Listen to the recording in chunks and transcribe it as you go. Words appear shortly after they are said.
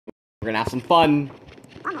We're gonna have some fun.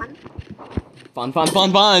 Fun, fun,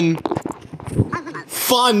 fun, fun.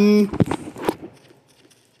 Fun.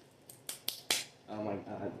 Oh my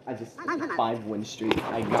god. I just 5-win streak.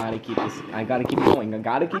 I gotta keep this. I gotta keep it going. I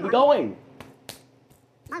gotta keep it going.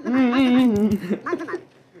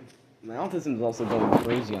 My autism is also going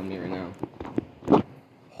crazy on me right now.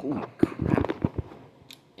 Holy crap.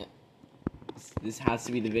 Yeah. This has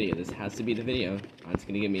to be the video. This has to be the video. It's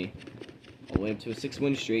gonna get me all the way up to a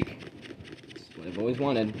 6-win streak. It's what I've always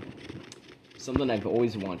wanted. Something I've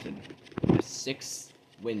always wanted. A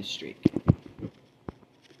 6-win streak.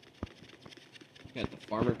 Got the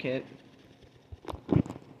farmer kit. Oh,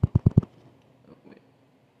 wait.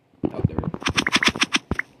 Oh, there we go.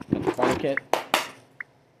 Got the farmer kit.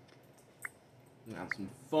 Have some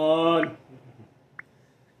fun.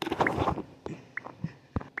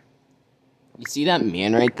 You see that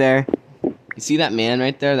man right there? You see that man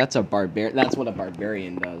right there? That's a barbarian. That's what a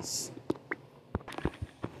barbarian does.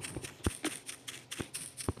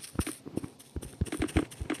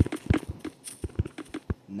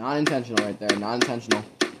 Not intentional right there. Not intentional.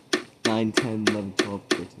 9, 10, 11, 12,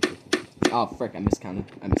 13, 14, 15. Oh, frick. I miscounted.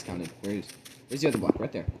 Where's the other block?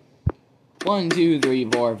 Right there. 1, 2,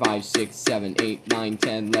 3, 4, 5, 6, 7, 8, 9,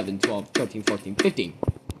 10, 11, 12, 13, 14, 15.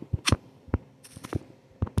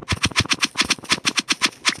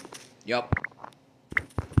 Yup.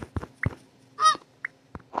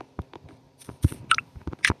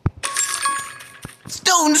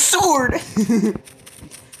 Stone sword!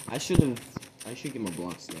 I should get more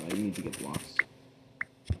blocks though. I need to get blocks.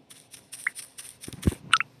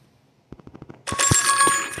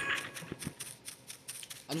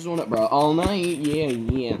 I just want it, bro. All night,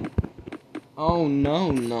 yeah. Oh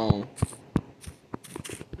no.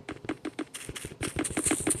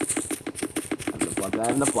 I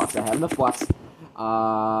have enough blocks. I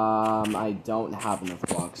don't have enough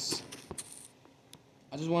blocks.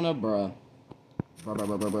 I just want a bruh.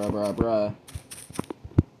 Bruh.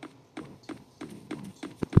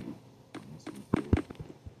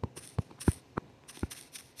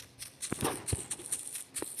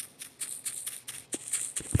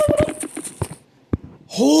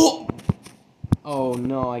 Oh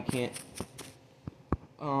no, I can't.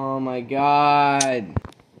 Oh my god.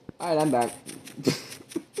 Alright, I'm back.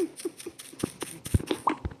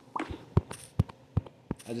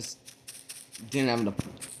 I just didn't have enough.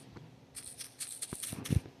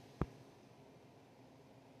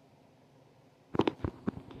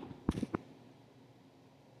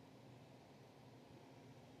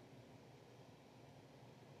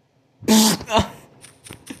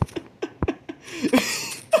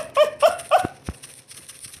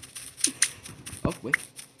 Oh, wait.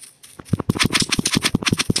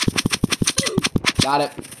 Got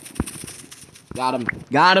it. Got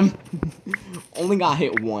him. Only got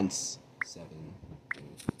hit once. 7.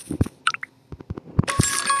 8.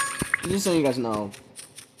 Just so you guys know,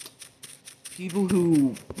 people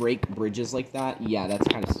who break bridges like that, yeah, that's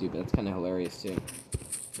kind of stupid. That's kind of hilarious too.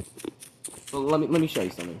 But let me show you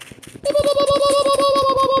something.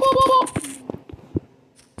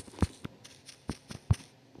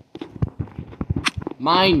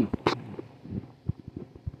 Mine.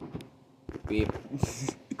 Beep.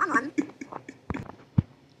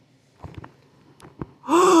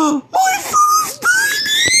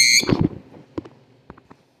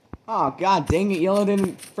 Oh god dang it, Yellow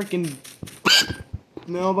didn't freaking.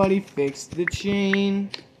 Nobody fixed the chain.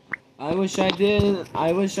 I wish I did.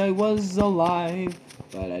 I wish I was alive.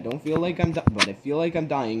 But I don't feel like I'm but I feel like I'm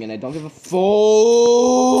dying and I don't give a fuck.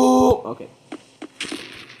 Okay.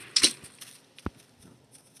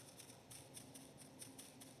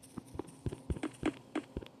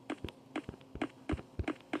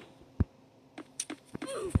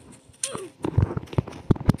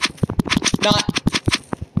 Not.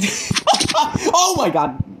 Oh my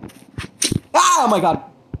god. Ah, oh my god.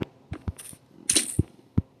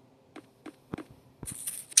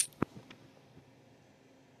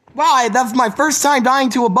 Wow, that's my first time dying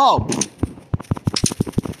to a bow. Where's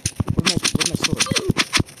my sword?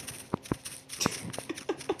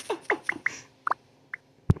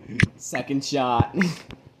 Second shot.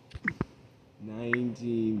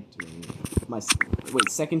 19, 20. Wait,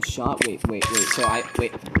 second shot. Wait. So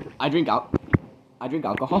I drink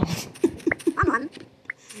alcohol.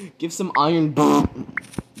 Give some iron,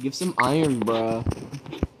 Give some iron, bruh.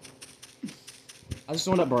 I just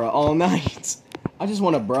want a bruh all night. I just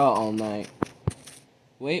want a bruh all night.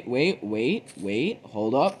 Wait.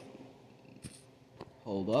 Hold up.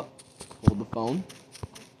 Hold the phone.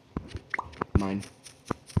 Mine.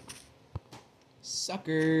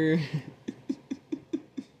 Sucker.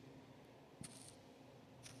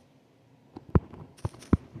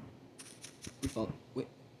 Wait.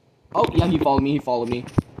 Oh, yeah, he followed me. He followed me.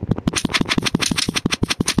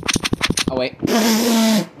 Oh, wait.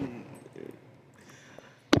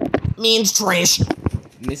 Means trash.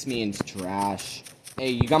 This means trash.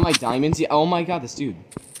 Hey, you got my diamonds? Yeah. Oh my god, this dude.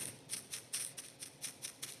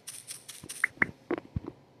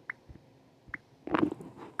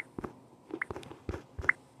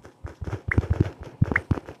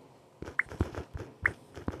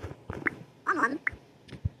 Come on.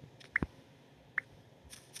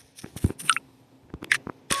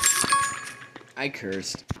 I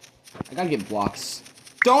cursed. I gotta get blocks.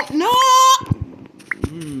 Don't no!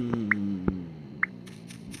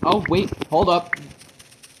 Oh wait, hold up.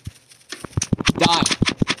 Die.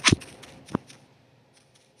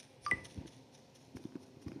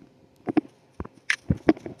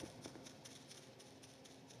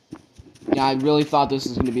 Yeah, I really thought this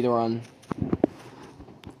was gonna be the run.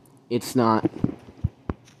 It's not.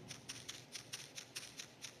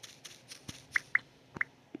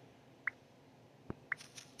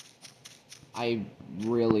 I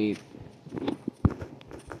really...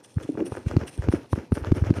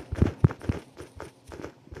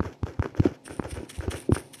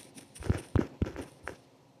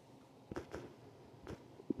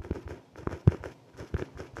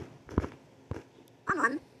 Come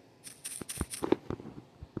on.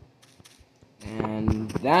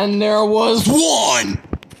 And then there was one!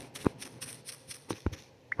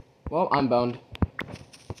 Well, I'm boned.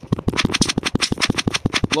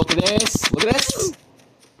 Look at this! Look at this!